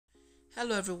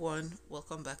Hello everyone,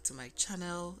 welcome back to my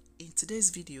channel. In today's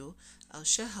video, I'll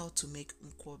share how to make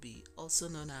Nkwobi, also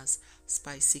known as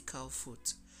spicy cow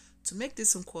foot. To make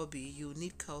this Nkwobi, you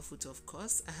need cow foot, of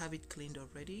course. I have it cleaned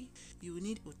already. You will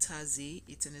need utazi,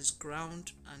 it's in its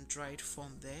ground and dried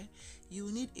form there. You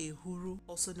will need ehuru,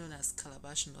 also known as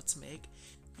calabash nutmeg.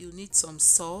 You need some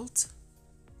salt,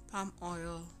 palm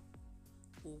oil,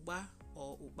 Ugba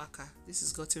or ukpaka. This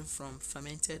is gotten from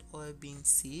fermented oil bean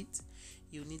seeds.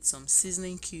 You need some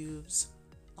seasoning cubes,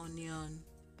 onion,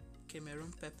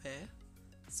 Cameroon pepper,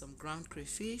 some ground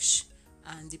crayfish,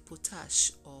 and the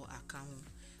potash or akamu.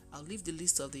 I'll leave the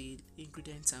list of the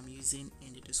ingredients I'm using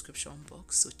in the description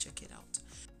box, so check it out.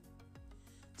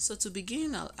 So to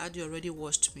begin, I'll add your already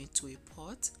washed meat to a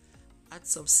pot, add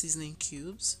some seasoning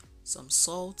cubes, some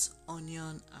salt,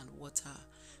 onion, and water.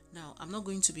 Now, I'm not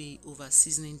going to be over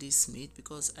seasoning this meat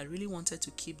because I really wanted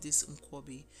to keep this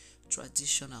Nkwobi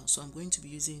traditional. So I'm going to be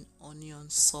using onion,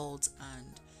 salt, and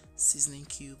seasoning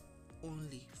cube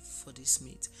only for this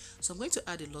meat. So I'm going to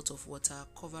add a lot of water,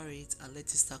 cover it, and let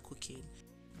it start cooking.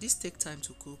 This takes time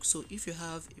to cook, so if you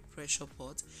have a pressure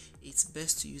pot, it's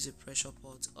best to use a pressure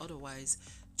pot. Otherwise,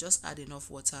 just add enough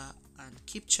water and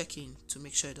keep checking to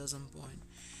make sure it doesn't burn.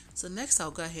 So next,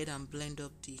 I'll go ahead and blend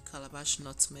up the calabash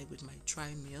nutmeg with my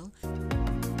dry mill. And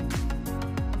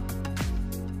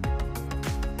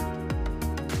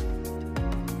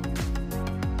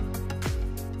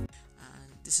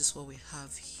this is what we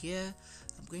have here.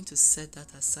 I'm going to set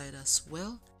that aside as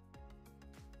well.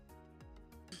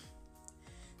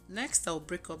 Next, I'll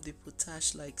break up the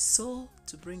potash like so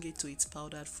to bring it to its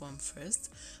powdered form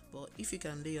first. But if you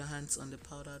can lay your hands on the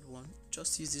powdered one,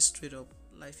 just use it straight up.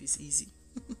 Life is easy.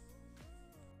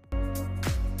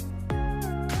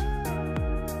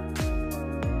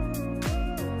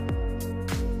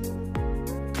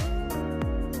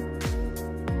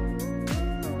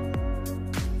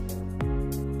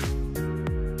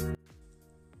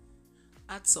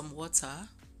 Add some water,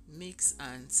 mix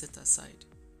and set aside.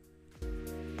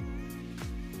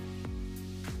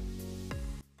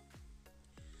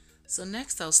 So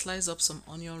next, I'll slice up some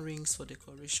onion rings for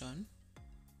decoration.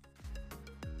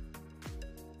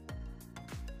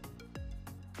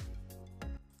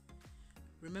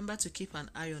 Remember to keep an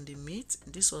eye on the meat.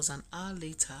 This was an hour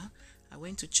later. I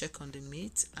went to check on the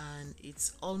meat and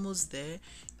it's almost there.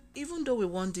 Even though we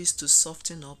want this to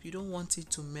soften up, you don't want it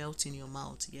to melt in your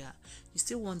mouth. Yeah, you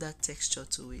still want that texture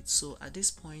to it. So at this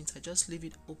point, I just leave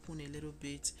it open a little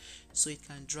bit so it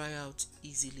can dry out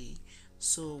easily.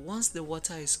 So once the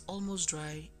water is almost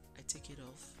dry, I take it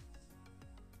off.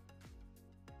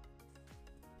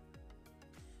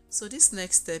 So this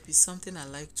next step is something I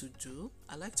like to do.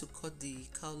 I like to cut the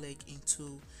cow leg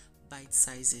into bite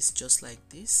sizes just like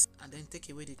this and then take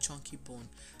away the chunky bone.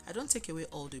 I don't take away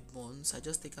all the bones, I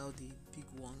just take out the big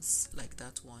ones like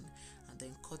that one and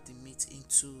then cut the meat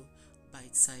into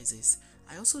bite sizes.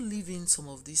 I also leave in some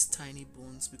of these tiny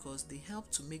bones because they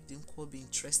help to make the Nkwobi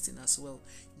interesting as well.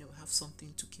 You know, we have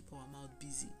something to keep our mouth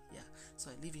busy. Yeah, so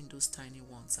I leave in those tiny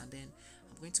ones and then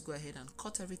I'm going to go ahead and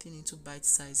cut everything into bite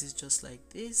sizes just like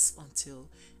this until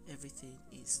everything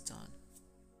is done.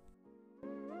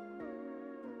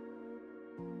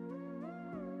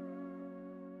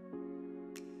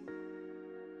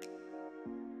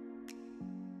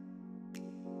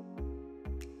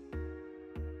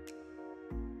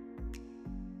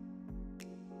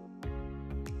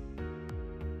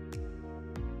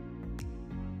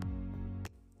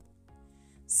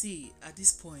 See, at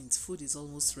this point, food is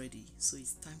almost ready, so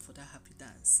it's time for that happy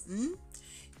dance.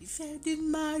 If I didn't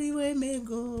marry, where may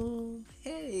go?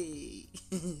 Hey!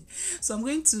 So I'm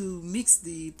going to mix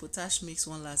the potash mix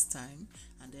one last time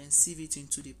and then sieve it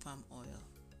into the palm oil.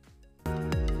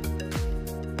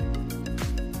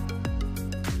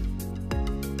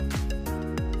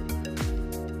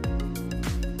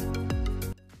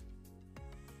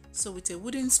 So with a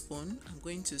wooden spoon, I'm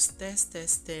going to stir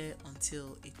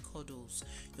until it curdles.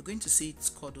 You're going to see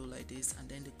it curdle like this and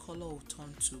then the color will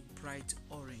turn to bright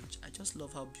orange. I just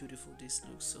love how beautiful this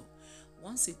looks. So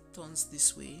once it turns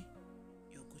this way,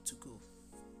 you're good to go.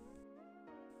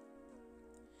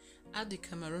 Add the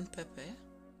Cameroon pepper,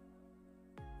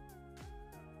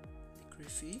 the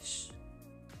crayfish,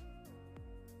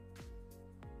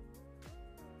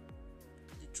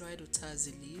 the dried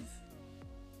utazi leaf,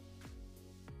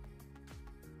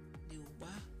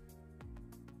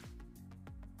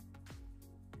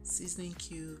 seasoning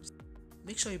cubes.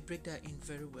 Make sure you break that in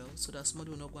very well so that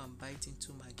somebody will not go and bite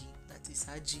into Maggi. That is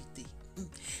agite.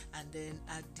 And then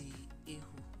add the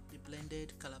Ehuru, the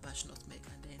blended calabash nutmeg,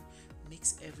 and then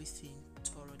mix everything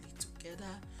thoroughly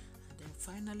together. And then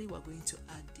finally, we're going to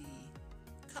add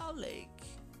the garlic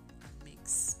and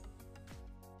mix.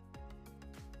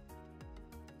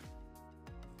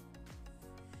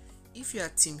 If you are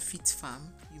Team Fit Farm,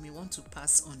 you may want to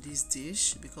pass on this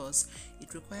dish because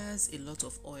it requires a lot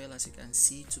of oil, as you can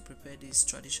see, to prepare this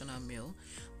traditional meal.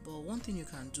 But one thing you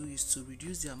can do is to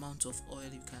reduce the amount of oil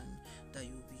that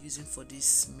you will be using for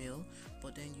this meal,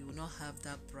 but then you will not have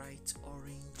that bright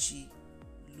orangey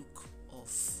look of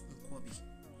Nkwobi.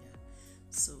 Yeah.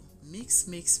 So mix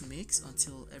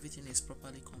until everything is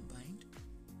properly combined.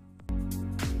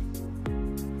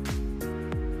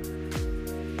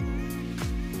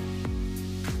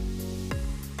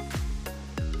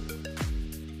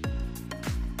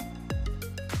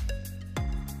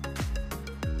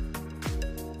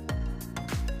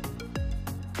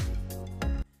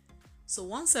 So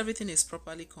once everything is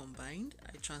properly combined,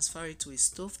 I transfer it to a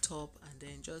stove top and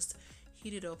then just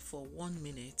heat it up for 1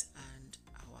 minute and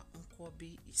our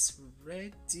Nkwobi is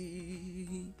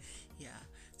ready. Yeah,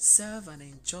 serve and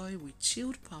enjoy with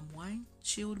chilled palm wine,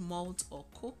 chilled malt or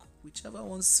Coke, whichever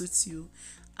one suits you,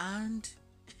 and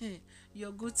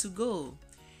you're good to go.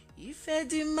 If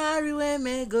Eddie marry where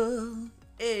may go.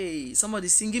 Hey, somebody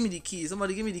sing, give me the key.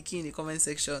 Somebody give me the key in the comment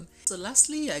section. So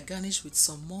lastly, I garnish with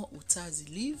some more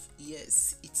utazi leaf.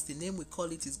 Yes, it's the name we call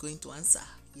it is going to answer.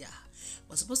 Yeah,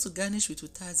 we're supposed to garnish with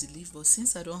utazi leaf, but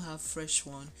since I don't have fresh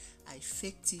one, I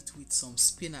faked it with some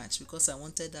spinach because I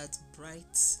wanted that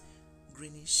bright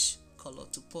greenish color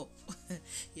to pop.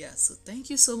 Yeah, so thank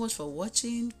you so much for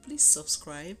watching. Please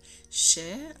subscribe,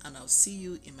 share, and I'll see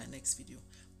you in my next video.